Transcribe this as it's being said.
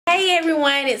Hey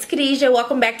everyone, it's Khadijah.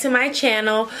 Welcome back to my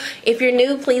channel. If you're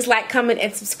new, please like, comment,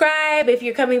 and subscribe. If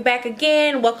you're coming back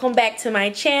again, welcome back to my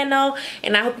channel.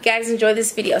 And I hope you guys enjoy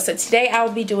this video. So today I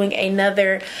will be doing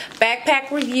another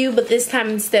backpack review, but this time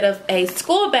instead of a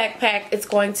school backpack, it's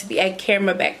going to be a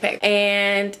camera backpack.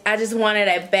 And I just wanted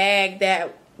a bag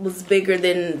that was bigger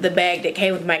than the bag that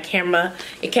came with my camera.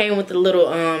 It came with a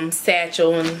little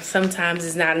satchel, and sometimes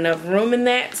there's not enough room in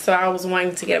that. So I was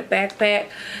wanting to get a backpack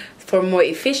for more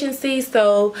efficiency,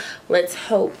 so let's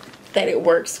hope that it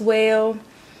works well.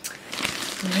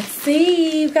 Let's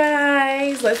see, you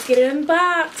guys. Let's get it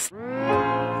unboxed.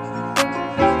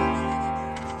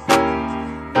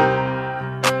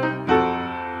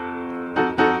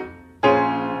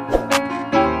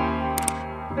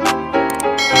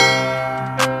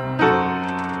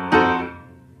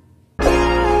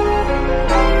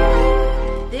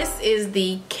 This is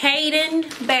the Caden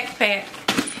backpack.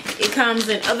 It comes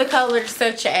in other colors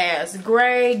such as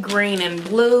gray, green, and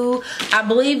blue. I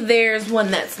believe there's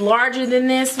one that's larger than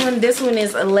this one. This one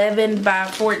is 11 by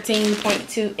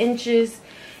 14.2 inches.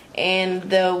 And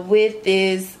the width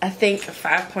is, I think,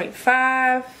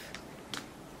 5.5.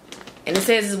 And it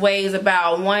says it weighs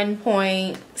about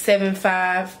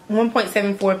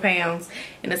 1.74 pounds.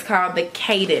 And it's called the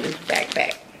Caden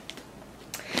backpack.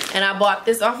 And I bought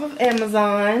this off of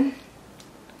Amazon.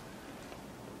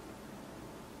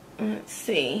 Let's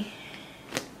see.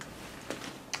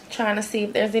 Trying to see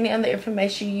if there's any other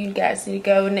information you guys need to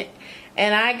go in it.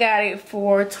 And I got it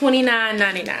for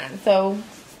 $29.99. So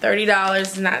 $30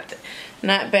 is not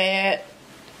bad.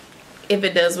 If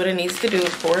it does what it needs to do,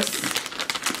 of course.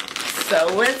 So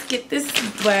let's get this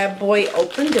bad boy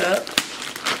opened up.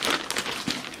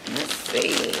 Let's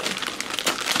see.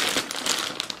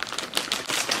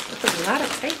 There's a lot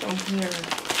of tape on here.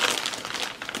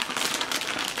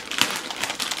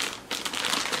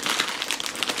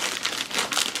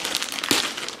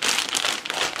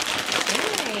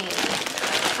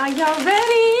 Are y'all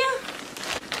ready?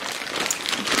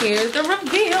 Here's the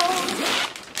reveal.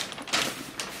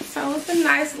 So it's a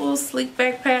nice little sleek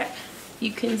backpack.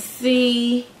 You can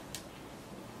see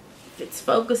if it's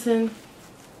focusing.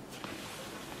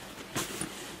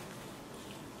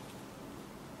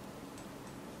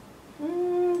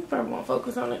 Probably won't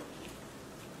focus on it.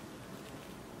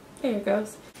 There it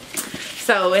goes.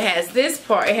 So it has this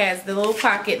part, it has the little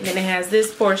pocket, and then it has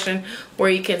this portion where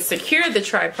you can secure the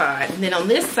tripod. And then on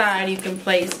this side you can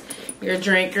place your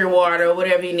drink, your water,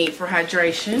 whatever you need for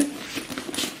hydration.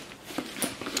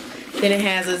 Then it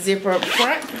has a zipper up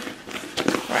front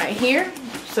right here,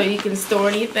 so you can store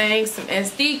anything, some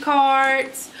SD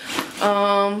cards,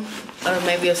 or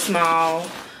maybe a small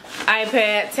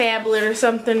iPad, tablet, or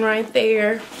something right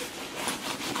there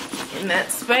in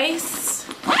that space.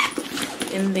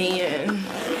 And then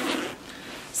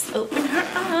let's open her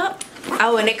up.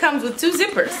 Oh, and it comes with two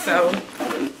zippers, so,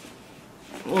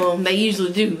 well, they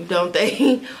usually do, don't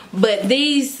they? But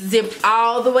these zip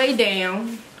all the way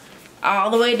down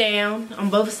on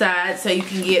both sides, so you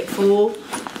can get full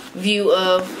view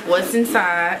of what's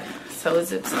inside. So it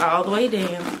zips all the way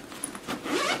down.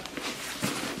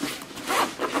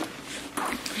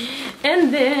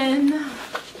 And then,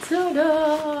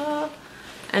 ta-da!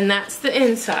 And that's the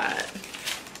inside.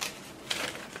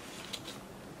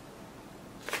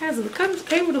 It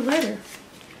came with a letter.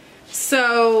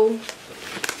 So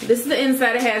this is the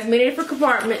inside. It has many different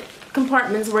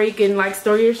compartments where you can like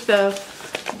store your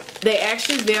stuff. They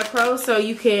actually Velcro, so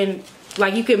you can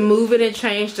move it and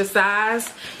change the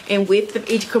size and width of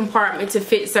each compartment to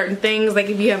fit certain things. Like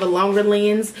if you have a longer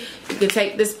lens, you can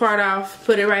take this part off,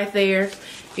 put it right there.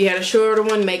 If you had a shorter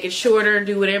one, make it shorter,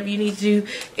 do whatever you need to do.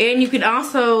 And you can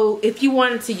also, if you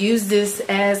wanted to use this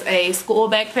as a school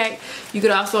backpack, you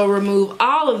could also remove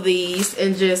all of these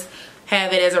and just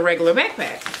have it as a regular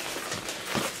backpack.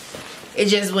 It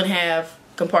just wouldn't have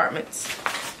compartments.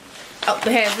 Oh,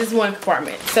 it has this one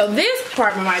compartment. So this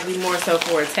compartment might be more so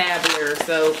for a tablet or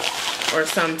so, or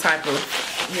some type of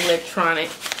electronic,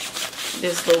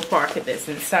 this little pocket that's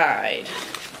inside.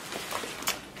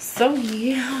 So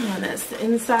yeah, that's the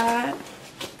inside.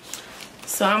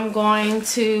 So I'm going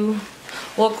to,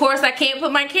 well, of course I can't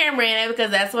put my camera in it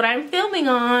because that's what I'm filming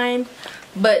on.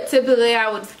 But typically I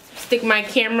would stick my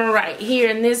camera right here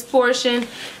in this portion,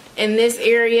 in this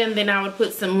area, and then I would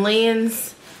put some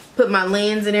lens, put my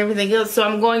lens and everything else. So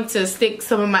I'm going to stick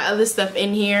some of my other stuff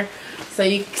in here so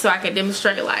I can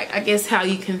demonstrate, like, I guess how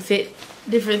you can fit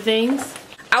different things.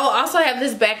 I will also have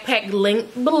this backpack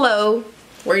linked below,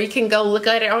 where you can go look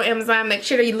at it on Amazon. Make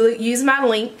sure you use my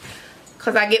link,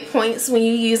 because I get points when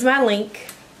you use my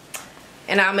link.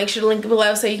 And I'll make sure to link it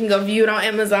below so you can go view it on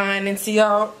Amazon and see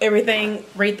everything,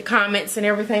 read the comments and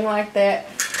everything like that.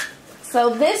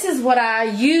 So this is what I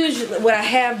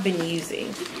have been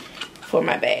using for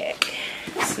my bag.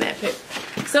 Snap it.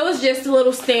 So it's just a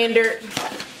little standard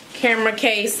camera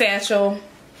case satchel.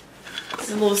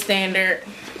 It's a little standard.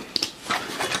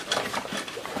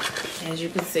 As you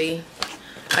can see,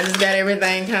 I just got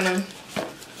everything kind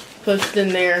of pushed in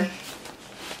there.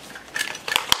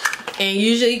 And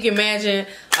usually you can imagine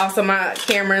also my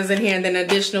camera's in here, and then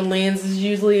additional lens is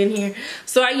usually in here.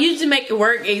 So I usually make it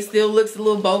work. It still looks a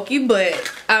little bulky,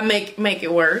 but I make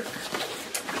it work.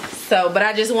 So, but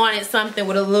I just wanted something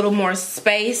with a little more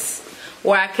space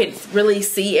where I could really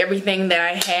see everything that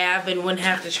I have and wouldn't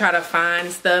have to try to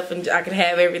find stuff, and I could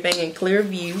have everything in clear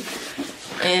view.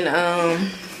 And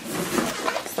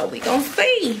so we gonna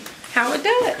see how it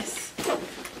does.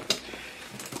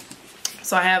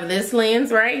 So I have this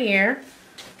lens right here,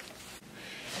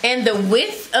 and the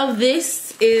width of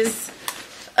this is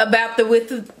about the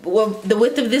width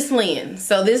of this lens.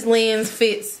 So this lens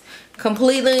fits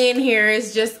completely in here.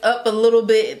 It's just up a little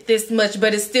bit this much,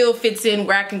 but it still fits in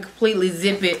where I can completely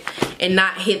zip it and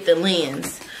not hit the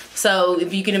lens. So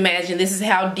if you can imagine, this is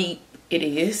how deep it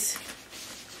is.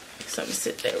 So I'm gonna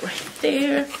sit that right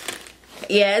there.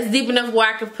 Yeah, it's deep enough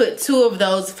where I could put 2 of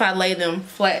those if I lay them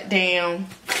flat down.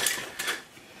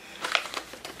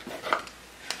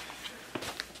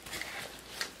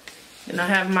 And I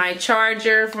have my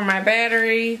charger for my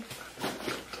battery,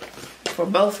 for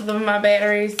both of them, my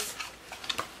batteries,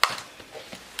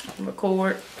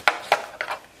 record.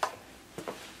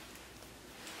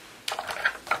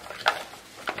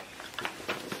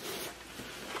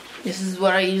 This is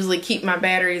what I usually keep my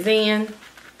batteries in.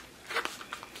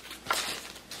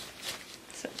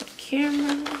 Set the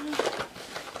camera.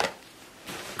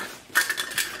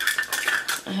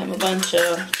 I have a bunch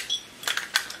of,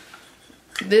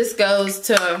 this goes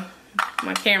to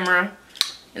my camera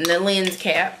and the lens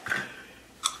cap.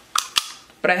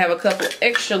 But I have a couple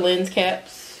extra lens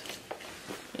caps.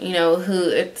 You know,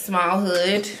 hood, small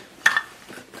hood.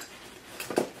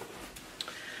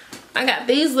 I got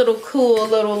these little cool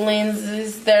little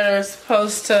lenses that are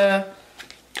supposed to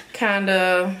kind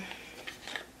of,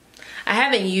 I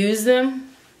haven't used them,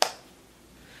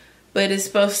 but it's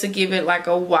supposed to give it like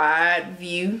a wide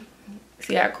view.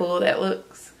 See how cool that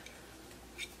looks?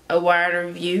 A wider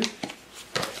view.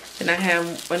 And I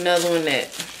have another one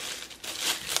that,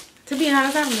 to be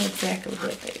honest, I don't know exactly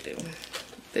what they do.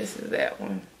 This is that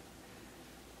one.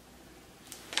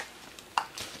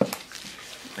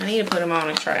 I need to put them on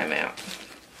and try them out.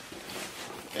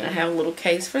 And I have a little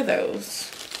case for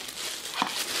those.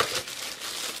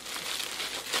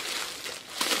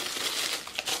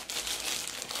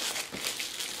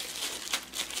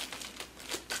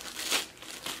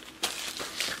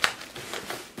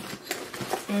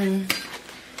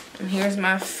 And here's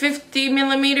my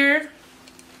 50mm.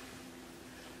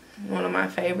 One of my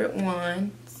favorite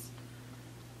ones.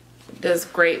 It does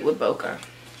great with bokeh.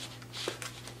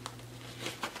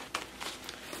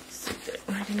 Stick that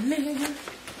right in there.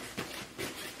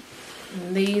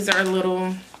 And these are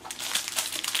little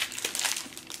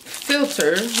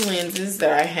filter lenses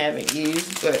that I haven't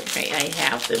used, but I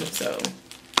have them, so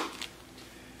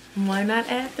why not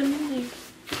add them in there?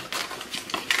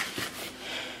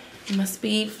 My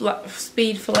speed light,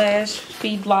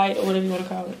 or whatever you want to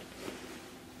call it.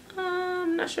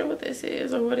 I'm not sure what this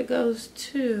is or what it goes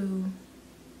to.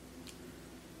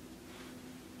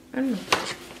 I don't know.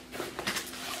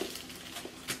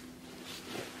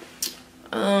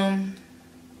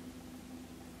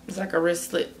 It's like a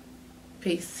wristlet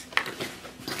piece.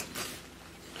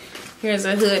 Here's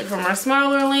a hood for my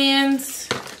smaller lens.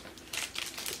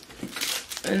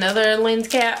 Another lens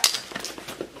cap.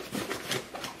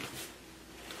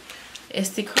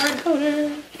 SD card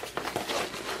holder.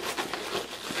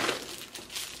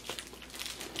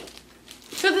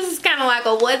 So this is kind of like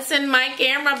a what's in my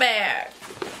camera bag.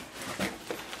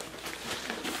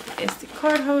 SD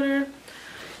card holder.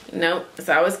 Nope, it's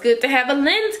always good to have a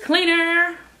lens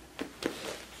cleaner.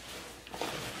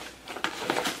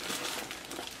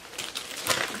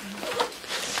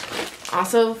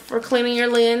 Also for cleaning your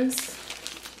lens,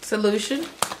 solution.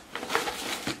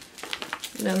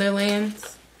 Another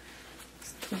lens.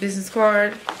 Business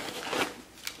card.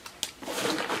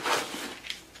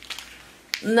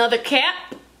 Another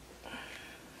cap.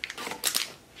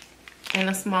 And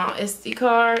a small SD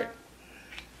card.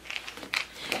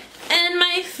 And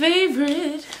my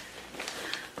favorite.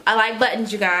 I like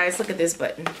buttons, you guys. Look at this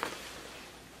button.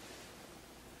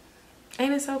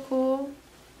 Ain't it so cool?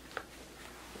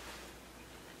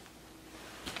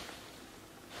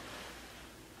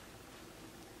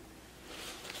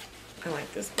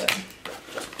 click this button.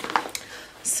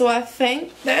 So I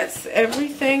think that's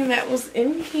everything that was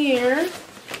in here.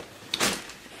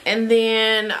 And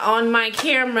then on my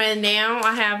camera now,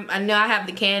 I know I have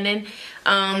the Canon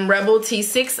Rebel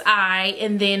T6i,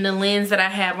 and then the lens that I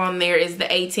have on there is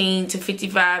the 18 to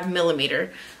 55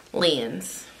 millimeter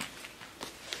lens.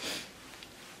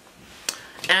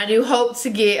 And I do hope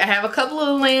to I have a couple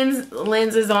of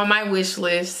lenses on my wish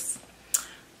list,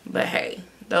 but hey,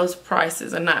 those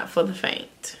prices are not for the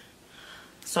faint.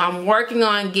 So I'm working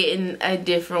on getting a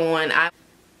different one.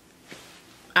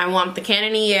 I want the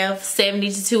Canon EF 70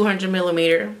 to 200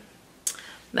 millimeter.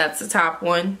 That's the top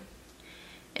one.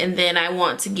 And then I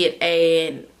want to get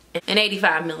an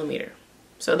 85 millimeter.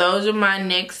 So those are my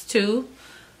next two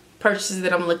purchases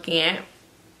that I'm looking at.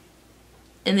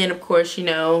 And then of course, you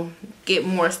know, get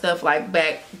more stuff like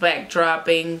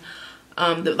backdropping,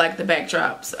 like the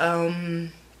backdrops.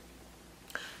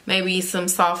 Maybe some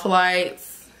soft lights.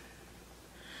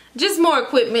 Just more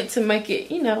equipment to make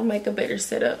it, you know, make a better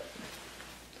setup.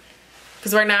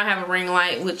 Because right now I have a ring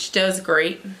light, which does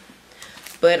great.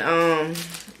 But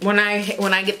when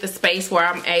I get the space where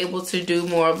I'm able to do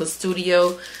more of a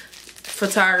studio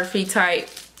photography type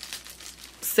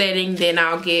setting, then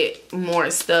I'll get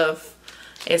more stuff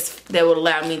that would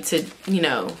allow me to, you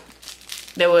know,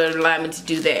 that would allow me to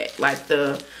do that. Like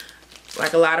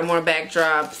a lot of more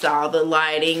backdrops, all the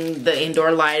lighting, the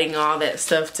indoor lighting, all that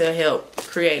stuff to help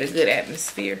create a good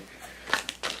atmosphere.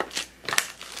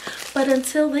 But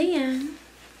until then,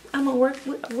 I'm gonna work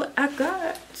with what I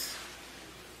got.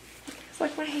 It's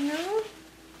like my hair.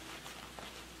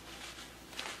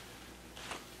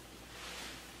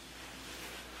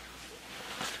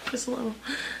 Just a little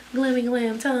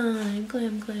glam time.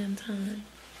 Glam time.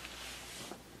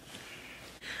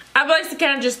 I basically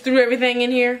kind of just threw everything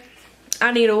in here.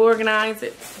 I need to organize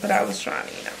it, but I was trying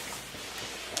to, you know,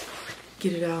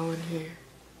 get it all in here.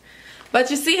 But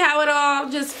you see how it all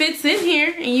just fits in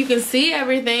here, and you can see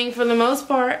everything for the most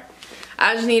part.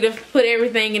 I just need to put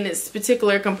everything in its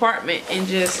particular compartment and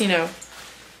just, you know,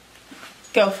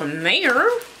 go from there.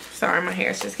 Sorry, my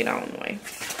hair's just getting all in the way.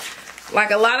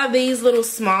 Like a lot of these little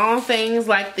small things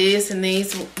like this, and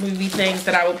these would be things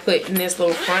that I would put in this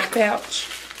little front pouch.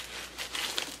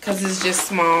 Because it's just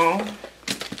small.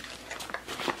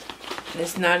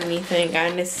 It's not anything I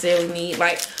necessarily need.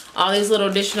 Like all these little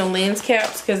additional lens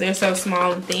caps, because they're so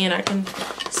small and thin, I can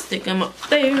stick them up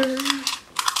there.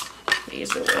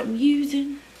 These are what I'm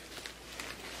using.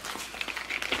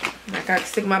 Like I can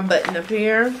stick my button up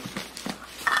here.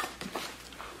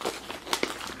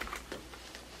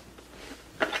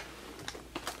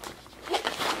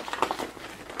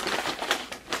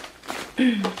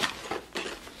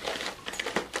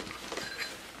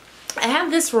 I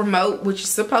have this remote which is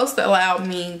supposed to allow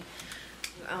me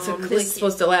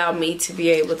to be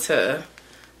able to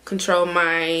control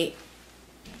my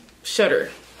shutter,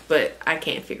 but I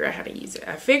can't figure out how to use it.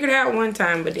 I figured it out one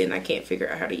time, but then I can't figure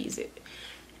out how to use it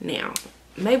now.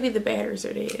 Maybe the batteries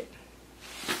are dead.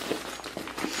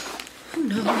 Who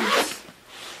knows?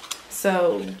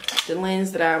 So the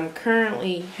lens that I'm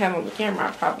currently have on the camera,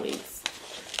 I probably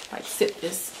like sit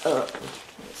this up.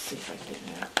 Let's see if I can get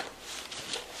it out.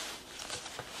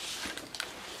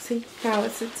 See how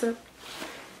it sits up?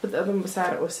 But the other one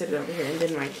beside it will sit over here, and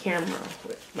then my camera,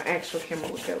 my actual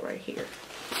camera would go right here.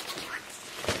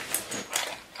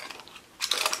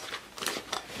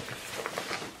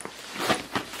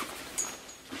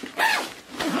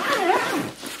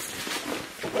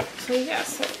 So yeah,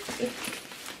 so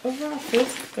overall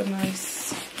feels like a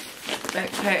nice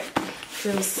backpack.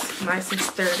 Feels nice and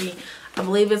sturdy. I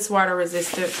believe it's water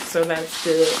resistant, so that's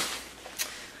good.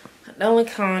 The only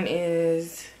con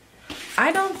is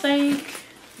I don't think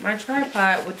my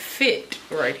tripod would fit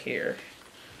right here.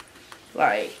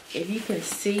 Like, if you can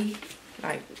see,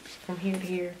 like from here to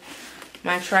here,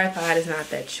 my tripod is not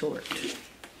that short.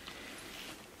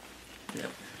 No.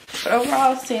 But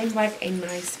overall, it seems like a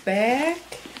nice bag.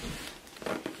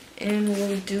 And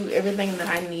will do everything that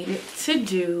I need it to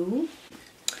do.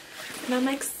 And I'm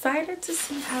excited to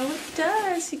see how it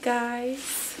does, you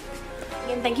guys.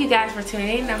 Again, thank you guys for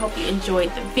tuning in. I hope you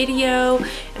enjoyed the video.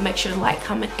 And make sure to like,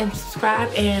 comment, and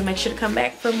subscribe. And make sure to come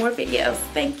back for more videos.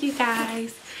 Thank you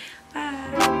guys.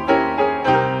 Bye.